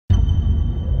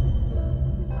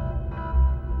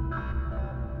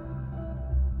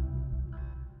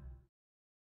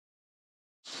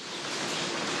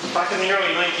Back in the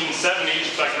early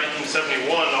 1970s, back in 1971,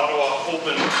 Ottawa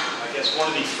opened, I guess, one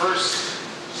of the first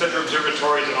center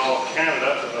observatories in all of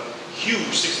Canada, with a huge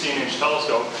 16-inch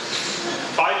telescope.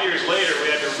 5 years later,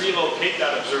 we had to relocate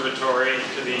that observatory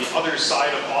to the other side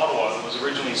of Ottawa. It was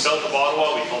originally south of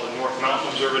Ottawa. We called it North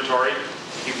Mountain Observatory,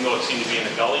 even though it seemed to be in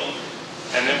a gully.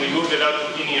 And then we moved it out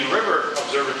to Indian River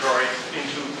Observatory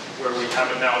into where we have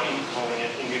it now, calling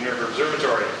it Indian River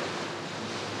Observatory.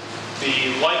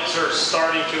 The lights are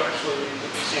starting to actually,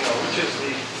 let me see now, which is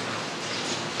the,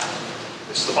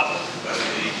 this is the button.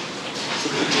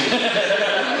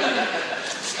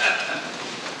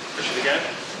 Push it again.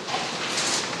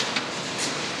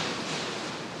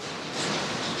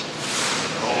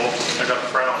 Oh, I got a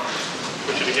frown.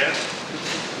 Push it again.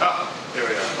 Ah, there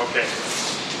we are, okay.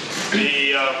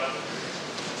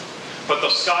 But the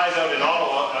skies out in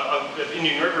Ottawa, at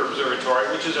Indian River Observatory,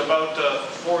 which is about a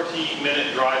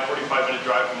 40-minute drive, 45-minute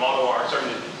drive from Ottawa, are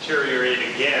starting to deteriorate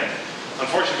again.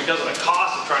 Unfortunately, because of the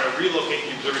cost of trying to relocate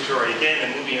the observatory again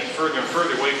and moving it further and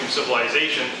further away from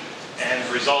civilization, and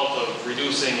the result of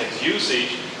reducing its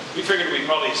usage, we figured we'd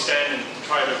probably stand and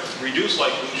try to reduce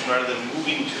light pollution rather than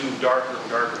moving to darker and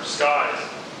darker skies.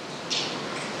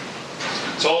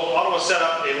 So Ottawa set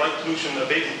up a light pollution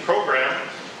abatement program,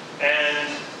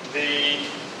 and well,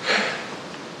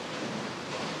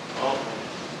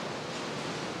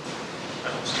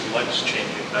 I don't see lights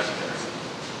changing back there.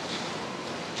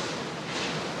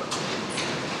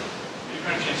 Are you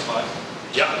trying to change slide?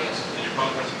 Yeah. And you're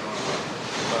probably pressing the wrong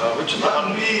button. Which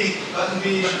button? Button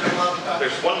B should come up.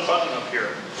 There's one button up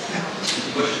here.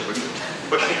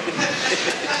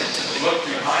 Look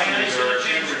behind your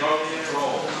remote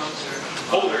control.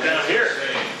 Oh, they're down here.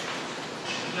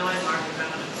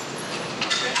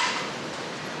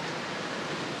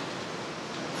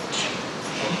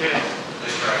 Okay.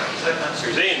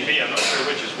 There's A and B. I'm not sure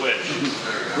which is which.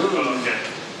 Okay.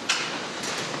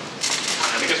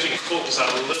 I guess we can focus out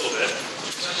a little bit.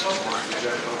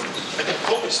 I can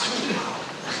focus too.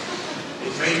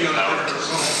 Maybe on the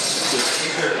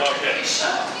Okay.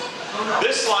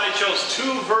 This slide shows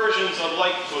two versions of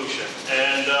light pollution,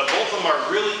 and both of them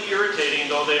are really irritating,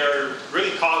 though they are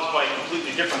really caused by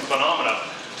completely different phenomena.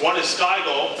 One is sky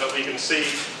glow that we can see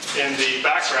in the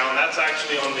background. That's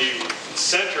actually on the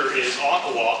center is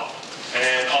Ottawa,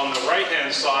 and on the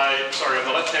right-hand side, sorry, on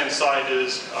the left-hand side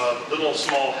is a little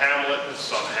small hamlet,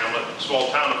 it's not a hamlet, small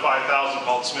town of 5,000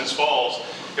 called Smiths Falls.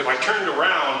 If I turned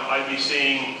around, I'd be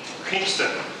seeing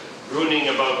Kingston, ruining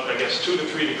about, I guess, 2 to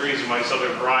 3 degrees of my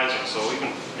southern horizon. So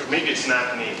even, maybe it's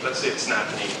Napanee, let's say it's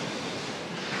Napanee.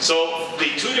 So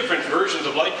the two different versions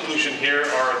of light pollution here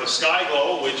are the sky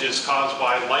glow, which is caused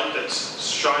by light that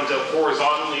shines out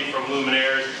horizontally from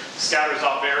luminaires, scatters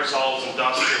off aerosols and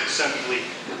dust, and essentially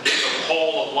gives a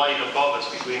pole of light above us,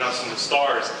 between us and the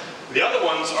stars. The other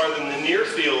ones are in the near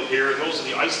field here, and those are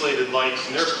the isolated lights,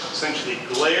 and they're essentially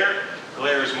glare.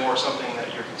 Glare is more something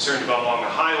that you're concerned about along the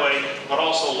highway, but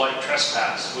also light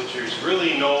trespass, which there's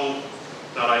really no,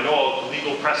 that I know of,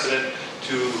 legal precedent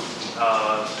to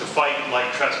fight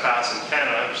light trespass in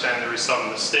Canada. I understand there is some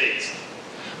in the States.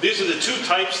 These are the two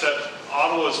types that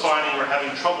Ottawa is finding we're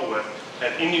having trouble with.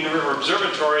 At Indian River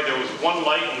Observatory, there was one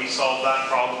light, and we solved that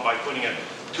problem by putting a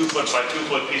 2-foot by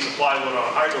 2-foot piece of plywood on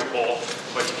a hydro pole,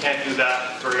 but you can't do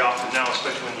that very often now,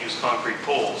 especially when you use concrete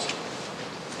poles.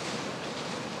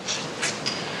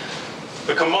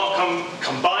 The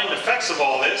combined effects of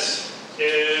all this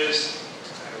is,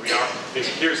 there we are,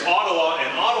 here's Ottawa,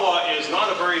 and Ottawa is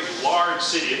not a very large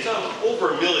city. It's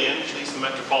over 1 million, at least the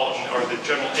metropolitan, or the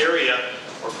general area,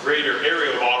 or greater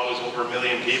area of Ottawa is over 1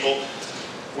 million people.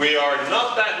 We are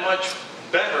not that much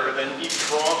better than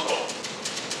Toronto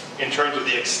in terms of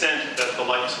the extent that the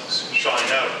lights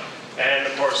shine out. And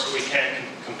of course, we can't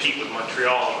compete with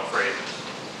Montreal, I'm afraid.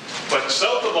 But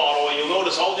south of Ottawa, you'll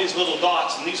notice all these little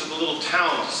dots, and these are the little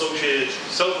towns associated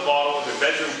south of Ottawa.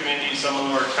 They're bedroom communities, some of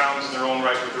them are towns in their own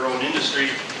right with their own industry.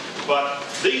 But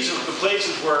these are the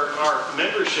places where our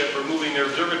membership are moving their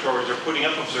observatories, or putting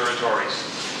up observatories.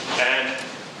 And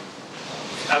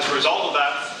as a result of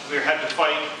that, we had to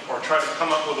fight or try to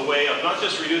come up with a way of not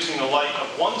just reducing the light of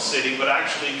one city, but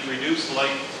actually to reduce the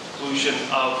light pollution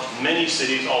of many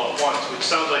cities all at once, which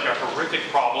sounds like a horrific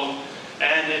problem.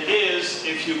 And it is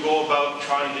if you go about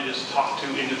trying to just talk to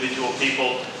individual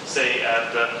people, say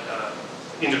at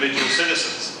individual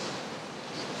citizens.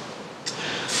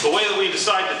 The way that we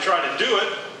decide to try to do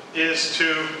it is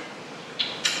to,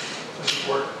 doesn't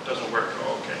work, doesn't work,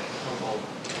 oh, okay.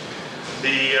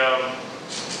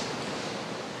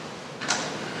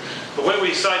 The way we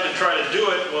decided to try to do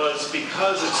it was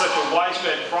because it's such a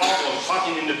widespread problem,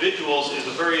 talking to individuals is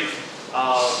a very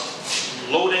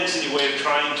low-density way of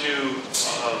trying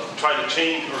to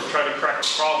change or try to correct the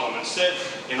problem. Instead,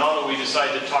 in Ottawa, we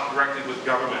decided to talk directly with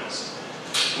governments.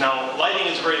 Now, lighting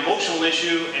is a very emotional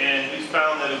issue, and we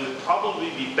found that it would probably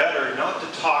be better not to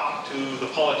talk to the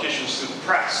politicians through the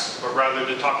press, but rather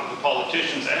to talk to the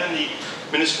politicians and the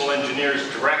municipal engineers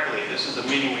directly. This is a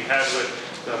meeting we had with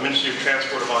the Ministry of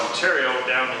Transport of Ontario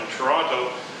down in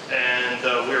Toronto, and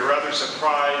we were rather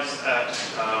surprised at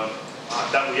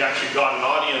that we actually got an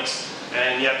audience,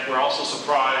 and yet we're also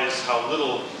surprised how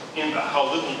little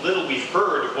we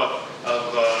heard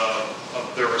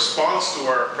of their response to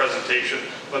our presentation,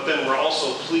 but then we're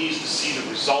also pleased to see the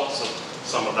results of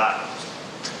some of that.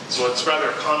 So it's rather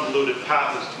a convoluted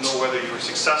path as to know whether you were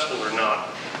successful or not.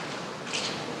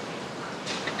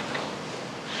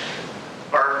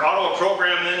 Our Ottawa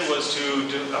program then was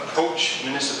to approach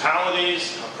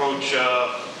municipalities, approach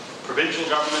provincial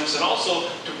governments, and also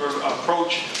to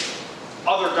approach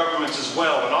other governments as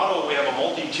well. In Ottawa, we have a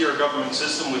multi-tier government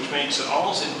system which makes it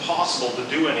almost impossible to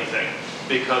do anything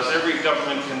because every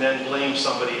government can then blame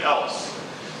somebody else.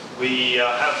 We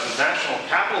have the National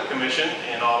Capital Commission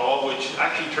in Ottawa, which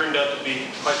actually turned out to be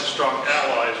quite a strong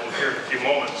ally, as we'll hear in a few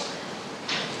moments.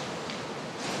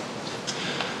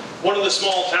 One of the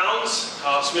small towns,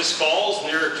 Smiths Falls,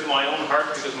 near to my own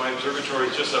heart because my observatory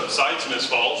is just outside Smiths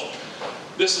Falls.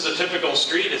 This is a typical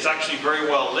street. It's actually very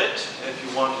well lit. If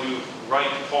you want to write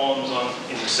poems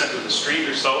in the center of the street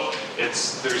or so,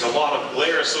 there's a lot of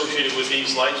glare associated with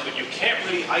these lights, but you can't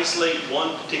really isolate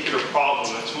one particular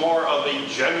problem. It's more of a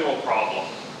general problem.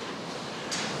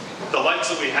 The lights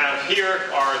that we have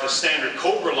here are the standard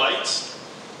Cobra lights,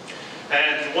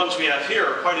 and the ones we have here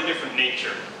are quite a different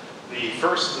nature. The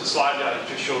slide that I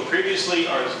just showed previously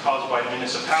is caused by a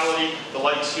municipality. The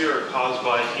lights here are caused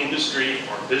by industry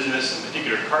or business, in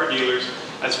particular car dealers,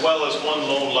 as well as one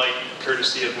lone light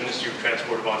courtesy of Ministry of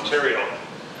Transport of Ontario.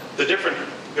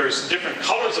 There's different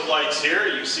colors of lights here.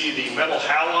 You see the metal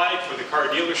halide for the car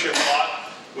dealership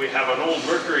lot. We have an old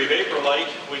mercury vapor light,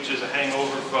 which is a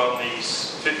hangover from the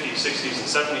 50s, 60s, and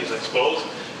 70s, I suppose.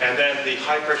 And then the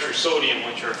high pressure sodium,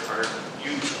 which are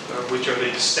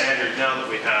the standard now that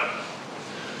we have.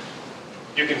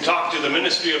 You can talk to the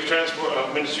Ministry of Transport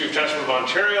of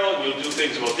Ontario, and you'll do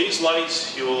things about these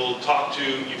lights. You can talk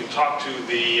to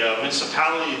the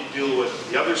municipality to deal with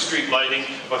the other street lighting,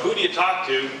 but who do you talk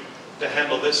to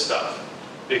handle this stuff?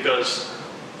 Because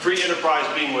free enterprise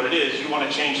being what it is, you want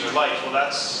to change their lights. Well,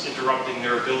 that's interrupting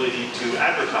their ability to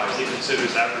advertise. They consider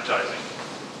it advertising.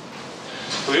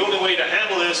 So the only way to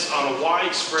handle this on a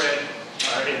widespread,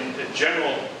 in a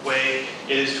general way,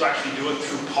 is to actually do it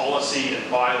through policy and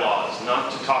bylaws,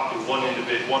 not to talk to one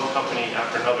individual, one company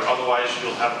after another. Otherwise,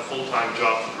 you'll have a full-time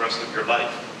job for the rest of your life.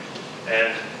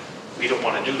 And we don't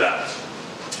want to do that.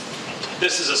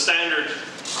 This is a standard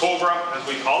Cobra, as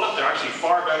we call it. They're actually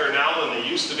far better now than they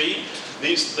used to be.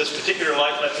 This particular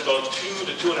light lets about 2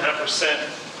 to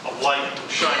 2.5% of light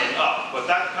shining up, but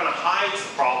that kind of hides the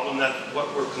problem that what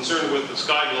we're concerned with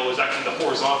sky glow is actually the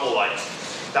horizontal light.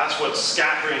 That's what's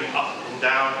scattering up and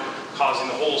down, causing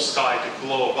the whole sky to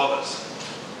glow above us.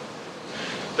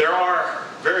 There are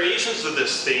variations of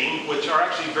this theme which are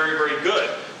actually very, very good.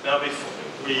 Now,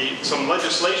 some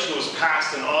legislation was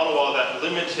passed in Ottawa that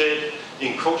limited the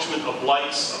encroachment of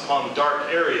lights upon dark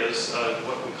areas,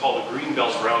 what we call the green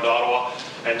belt around Ottawa.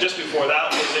 And just before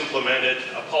that was implemented,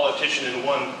 a politician in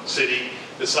one city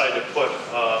decided to put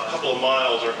a couple of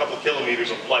miles or a couple of kilometers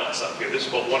of lights up here. This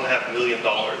is about $1.5 million.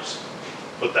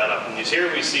 Put that up. And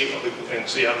here we see, and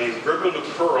so you have these ribbon of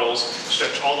pearls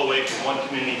stretch all the way from one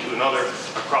community to another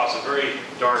across a very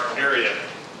dark area.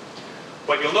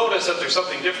 But you'll notice that there's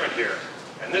something different here.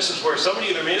 And this is where somebody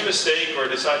either made a mistake or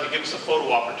decided to give us a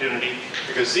photo opportunity,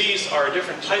 because these are a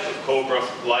different type of Cobra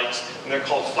lights, and they're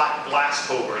called flat glass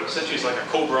Cobra. Essentially, it's like a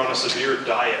Cobra on a severe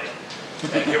diet.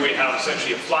 And here we have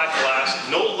essentially a flat glass.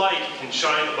 No light can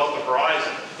shine above the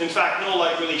horizon. In fact, no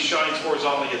light really shines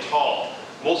horizontally at all.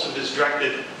 Most of it is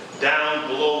directed down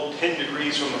below 10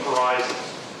 degrees from the horizon.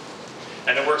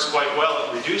 And it works quite well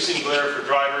at reducing glare for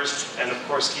drivers and, of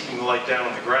course, keeping the light down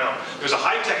on the ground. There's a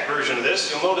high-tech version of this.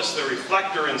 You'll notice the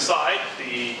reflector inside.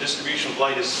 The distribution of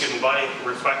light is given by the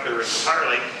reflector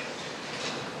entirely.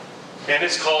 And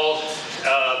it's called,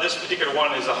 this particular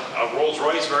one is a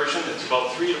Rolls-Royce version. It's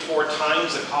about 3 to 4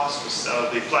 times the cost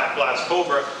of the flat glass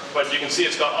Cobra. But you can see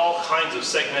it's got all kinds of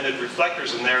segmented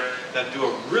reflectors in there that do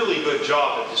a really good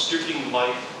job at distributing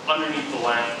light underneath the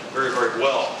lamp very, very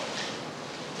well.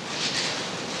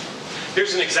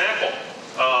 Here's an example,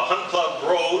 Hunt Club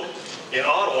Road in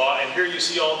Ottawa, and here you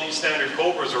see all these standard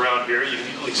Cobras around here. You can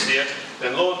easily see it.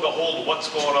 Then lo and behold, what's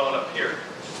going on up here?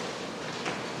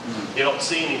 You don't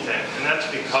see anything, and that's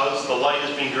because the light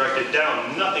is being directed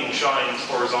down. Nothing shines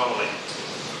horizontally.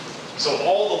 So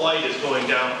all the light is going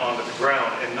down onto the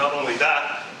ground, and not only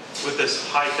that, with this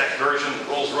high-tech version, the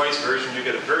Rolls-Royce version, you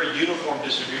get a very uniform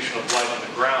distribution of light on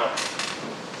the ground.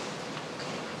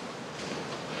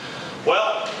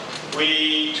 Well,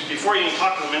 before you can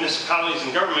talk to the municipalities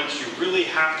and governments, you really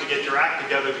have to get your act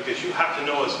together, because you have to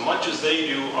know as much as they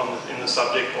do in the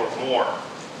subject or more.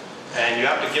 And you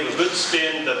have to give a good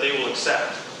spin that they will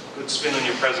accept, good spin on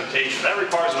your presentation. That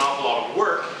requires an awful lot of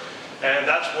work, and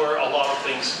that's where a lot of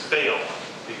things fail,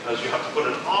 because you have to put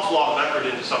an awful lot of effort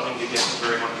into something to get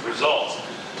very much results.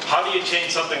 How do you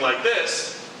change something like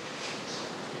this,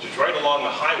 which is right along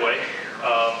the highway,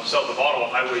 south of Ottawa,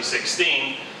 Highway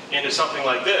 16, into something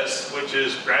like this, which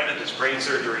is, granted, it's brain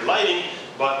surgery lighting,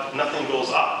 but nothing goes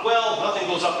up. Well, nothing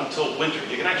goes up until winter.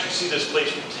 You can actually see this place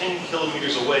from 10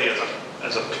 kilometers away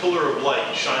as a pillar of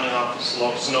light shining off the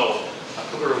snow, a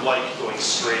pillar of light going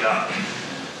straight up.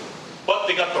 But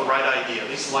they got the right idea.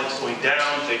 These lights going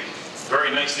down, they very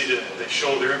nicely they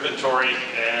show their inventory,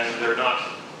 and they're not,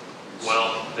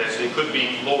 well, they could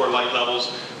be lower light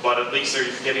levels, but at least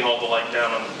they're getting all the light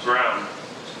down on the ground.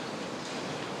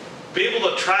 Be able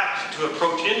to attract, to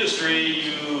approach industry,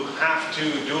 you have to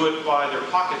do it by their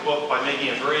pocketbook, by making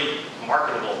it very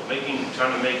marketable,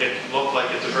 trying to make it look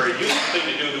like it's a very useful thing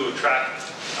to do to attract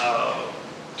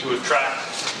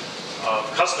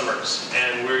customers.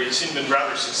 And we seem to have been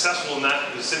rather successful in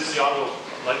that, because since the Ottawa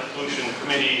Light Pollution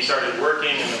Committee started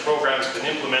working and the program's been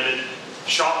implemented,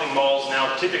 shopping malls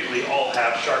now typically all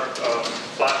have sharp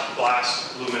flat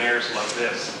glass luminaires like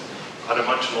this, at a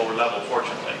much lower level,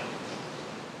 fortunately.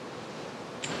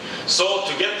 So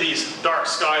to get these dark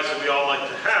skies that we all like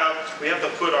to have, we have to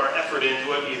put our effort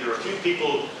into it. Either a few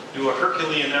people do a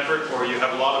Herculean effort, or you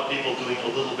have a lot of people doing a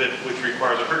little bit, which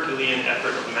requires a Herculean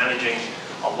effort of managing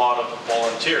a lot of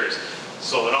volunteers.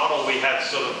 So in Ottawa, we had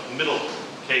sort of middle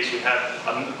case, we had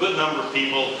a good number of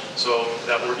people so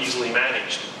that were easily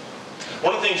managed.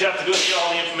 One of the things you have to do is get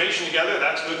all the information together.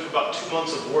 That's good for about 2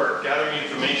 months of work, gathering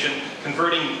information,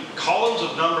 converting columns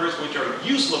of numbers which are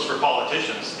useless for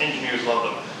politicians. Engineers love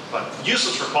them, but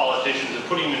useless for politicians, and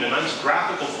putting them in a nice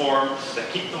graphical form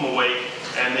that keep them awake,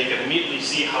 and they can immediately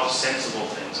see how sensible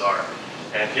things are.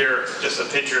 And here, just a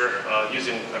picture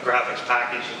using a graphics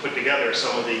package to put together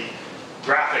some of the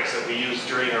graphics that we use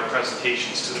during our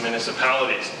presentations to the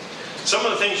municipalities. Some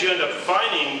of the things you end up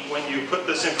finding when you put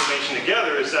this information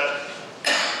together is that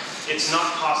it's not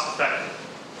cost effective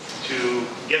to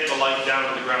get the light down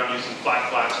on the ground using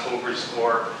flat glass covers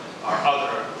or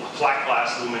other flat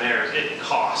glass luminaires. It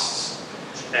costs.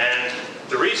 And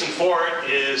the reason for it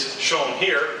is shown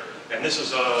here, and this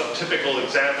is a typical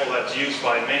example that's used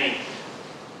by many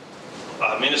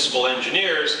municipal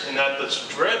engineers, in that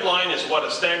the red line is what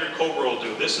a standard Cobra will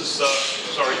do. This is,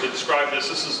 sorry to describe this,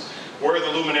 this is where the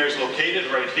luminaire is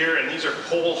located, right here, and these are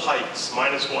pole heights,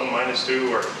 -1,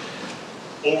 -2, or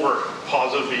over,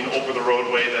 positive being over the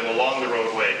roadway, then along the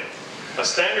roadway. A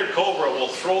standard Cobra will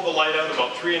throw the light out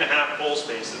about 3.5 pole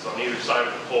spaces on either side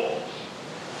of the pole.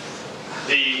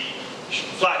 The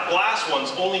flat glass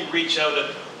ones only reach out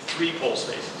at 3 pole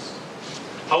spaces.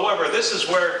 However, this is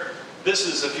where,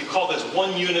 if you call this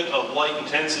 1 unit of light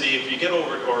intensity, if you get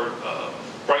over, or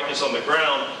brightness on the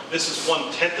ground, this is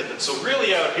 1/10 of it. So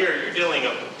really out here, you're dealing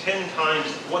with 10 times,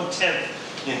 1/10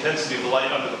 the intensity of the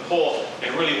light under the pole,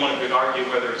 and really one could argue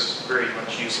whether it's very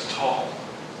much use at all.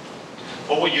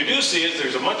 But what you do see is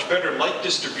there's a much better light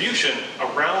distribution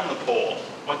around the pole,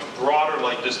 much broader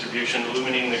light distribution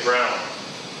illuminating the ground.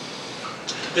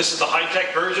 This is the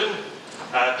high-tech version.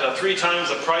 At 3 times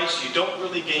the price, you don't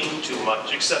really gain too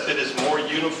much, except it is more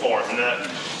uniform, and that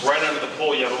right under the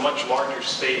pole you have a much larger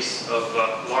space of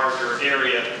larger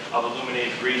area of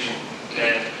illuminated region,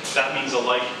 and that means the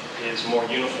light is more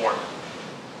uniform.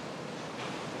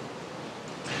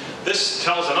 This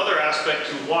tells another aspect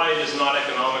to why it is not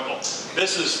economical.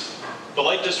 This is the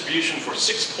light distribution for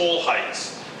 6 pole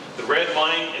heights. The red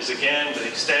line is again the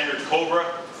standard Cobra,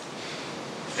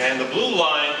 and the blue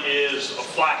line is a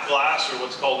flat glass, or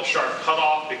what's called a sharp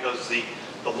cutoff, because the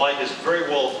light is very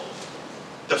well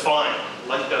defined.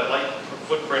 The light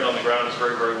footprint on the ground is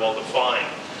very, very well defined.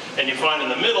 And you find in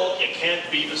the middle, you can't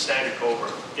beat the standard Cobra.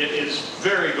 It is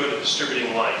very good at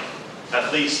distributing light,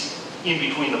 at least in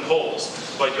between the poles,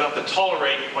 but you have to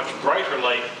tolerate much brighter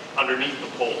light underneath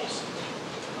the poles.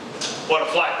 What a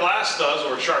flat glass does,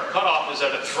 or a sharp cutoff, is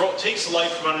that it takes the light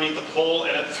from underneath the pole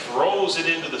and it throws it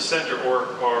into the center,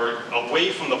 or away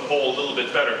from the pole a little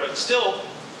bit better. But still,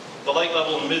 the light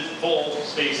level in mid-pole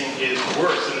spacing is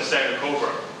worse than the standard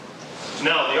Cobra.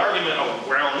 Now, the argument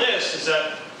around this is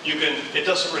that it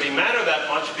doesn't really matter that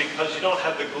much because you don't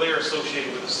have the glare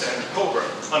associated with the standard program.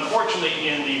 Unfortunately,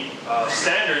 in the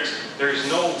standards, there's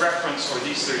no reference, or at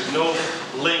least there's no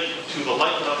link to the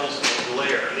light levels and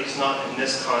glare, at least not in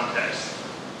this context.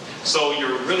 So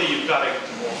you've got a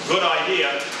good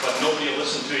idea, but nobody will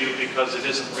listen to you because it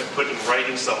isn't put in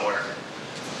writing somewhere.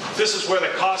 This is where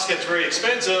the cost gets very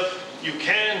expensive. You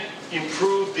can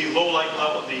improve the low light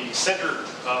level, the center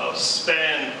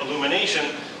span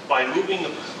illumination by moving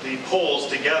the poles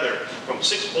together from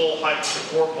 6 pole heights to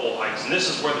 4 pole heights. And this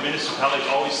is where the municipalities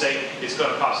always say it's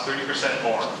going to cost 30%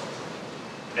 more.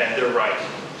 And they're right.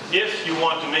 If you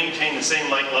want to maintain the same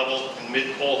light level in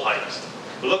mid-pole heights.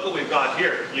 But look what we've got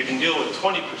here. You can deal with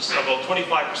about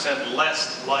 25%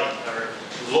 less light, or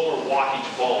lower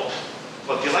wattage bulbs.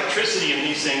 But the electricity in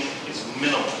these things is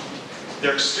minimal.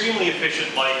 They're extremely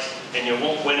efficient lights, and you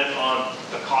won't win it on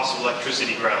the cost of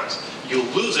electricity grounds. You'll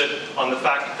lose it on the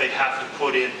fact that they have to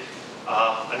put in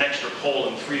an extra pole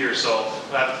in 3 or so.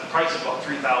 At the price of about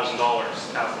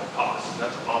 $3,000 capital cost. And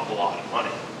that's an awful lot of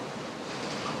money.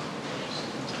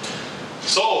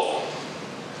 So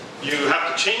you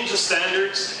have to change the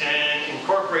standards and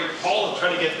incorporate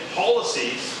try to get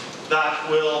policies that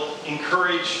will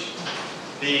encourage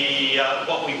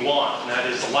what we want, and that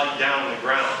is the light down on the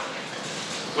ground.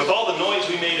 With all the noise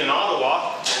we made in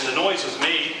Ottawa, and the noise was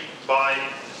made by,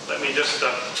 let me just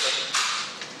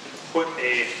put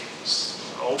a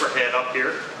overhead up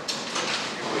here.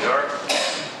 Here we are.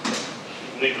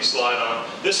 Leave the slide on.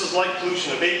 This is Light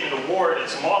Pollution Abatement Award.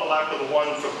 It's a model after the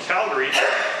one from Calgary,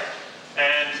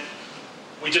 and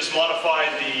we just modified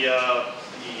the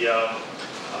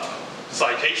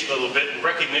citation a little bit in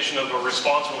recognition of a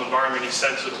responsible environment. He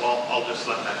sensitive. Well, I'll just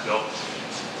let that go.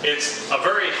 It's a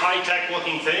very high-tech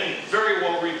looking thing, very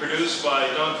well reproduced by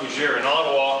Don Fougere in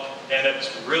Ottawa, and it's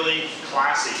really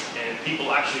classy. And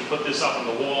people actually put this up on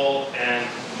the wall, and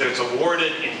it's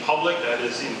awarded in public, that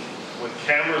is with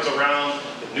cameras around,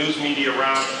 the news media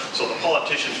around, so the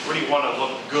politicians really want to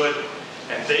look good,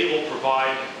 and they will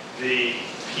provide the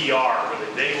PR,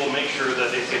 they will make sure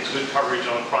that it gets good coverage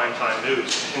on primetime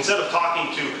news. Instead of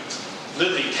talking to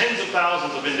literally tens of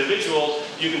thousands of individuals,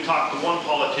 you can talk to one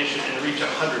politician and reach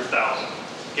 100,000,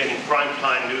 getting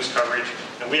primetime news coverage.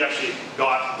 And we actually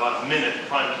got about a minute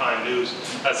primetime news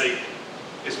as they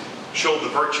showed the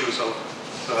virtues of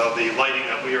the lighting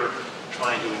that we are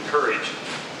trying to encourage.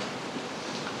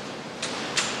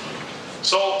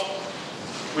 So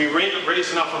we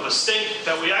raised enough of a stink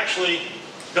that we actually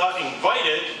got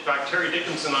invited, in fact Terry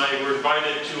Dickens and I were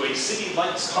invited to a City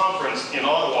Lights conference in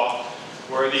Ottawa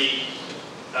where the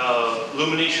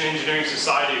Illumination Engineering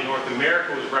Society of North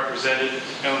America was represented,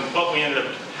 and what we ended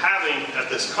up having at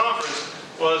this conference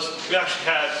was we actually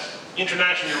had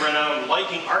internationally renowned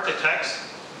lighting architects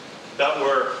that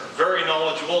were very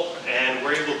knowledgeable and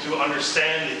were able to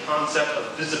understand the concept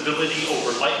of visibility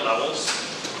over light levels.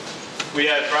 We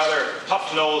had rather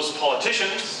tough-nosed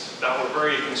politicians that were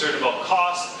very concerned about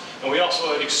cost, and we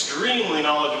also had extremely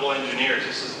knowledgeable engineers.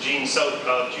 This is Gene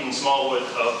Smallwood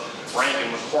of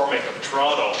Rankin McCormick of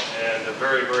Toronto, and a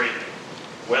very, very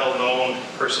well-known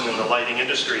person in the lighting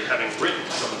industry, having written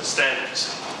some of the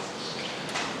standards.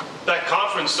 That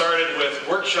conference started with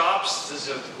workshops.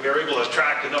 We were able to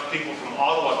attract enough people from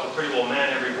Ottawa to pretty well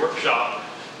man every workshop.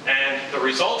 And the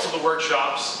results of the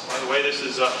workshops, by the way, this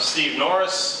is Steve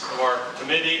Norris of our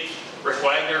committee, Rick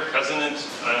Wagner, president,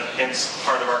 hence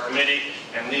part of our committee,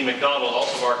 and Lee McDonald,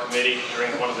 also of our committee,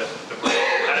 during one of the breaks we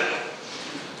had.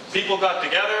 People got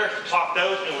together, talked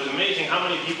out, and it was amazing how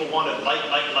many people wanted light,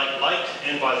 light, light, light,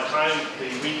 and by the time the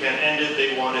weekend ended,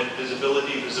 they wanted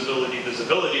visibility, visibility,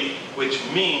 visibility, which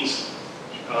means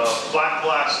flat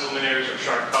glass luminaires or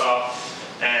sharp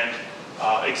cutoff, and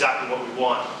exactly what we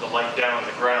want, the light down on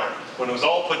the ground. When it was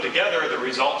all put together, the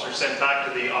results are sent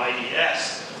back to the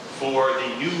IES for the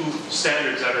new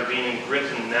standards that are being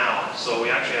written now. So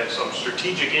we actually had some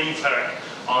strategic impact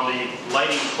on the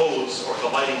lighting codes or the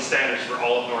lighting standards for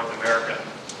all of North America.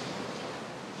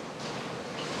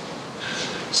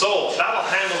 So that'll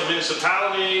handle the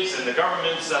municipalities and the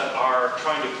governments that are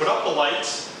trying to put up the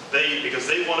lights, because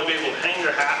they want to be able to hang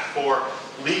their hat for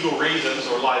legal reasons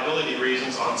or liability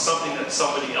reasons on something that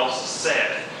somebody else has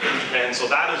said. And so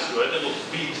that is good. It will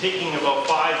be taking about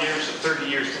 5 years to 30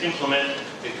 years to implement,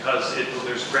 because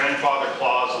there's grandfather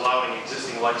clause allowing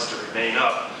existing lights to remain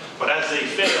up. But as they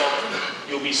fail,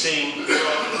 you'll be seeing,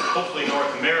 hopefully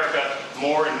North America,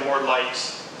 more and more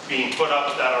lights being put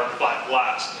up that are flat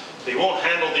glass. They won't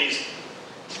handle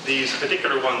these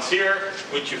particular ones here,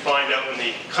 which you find out in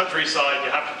the countryside.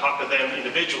 You have to talk to them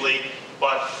individually,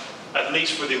 but at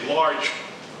least for the large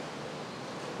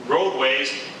roadways.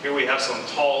 Here we have some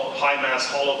tall, high-mass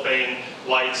Hall of Fame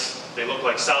lights. They look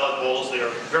like salad bowls. They are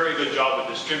a very good job of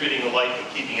distributing the light and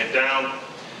keeping it down.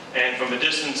 And from a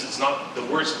distance, it's not, the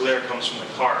worst glare comes from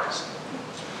the cars.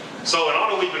 So in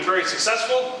Ottawa, we've been very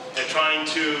successful at trying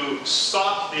to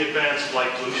stop the advance of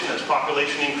light pollution. As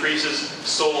population increases,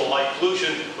 so will light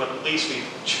pollution, but at least we've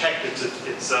checked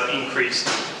its increase,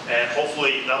 and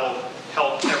hopefully that'll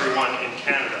help everyone in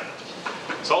Canada.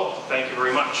 So, thank you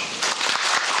very much.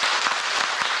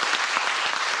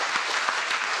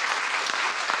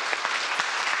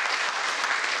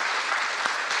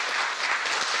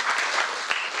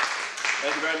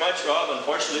 Thank you very much, Rob.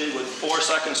 Unfortunately, with 4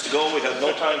 seconds to go, we have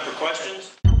no time for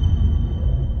questions.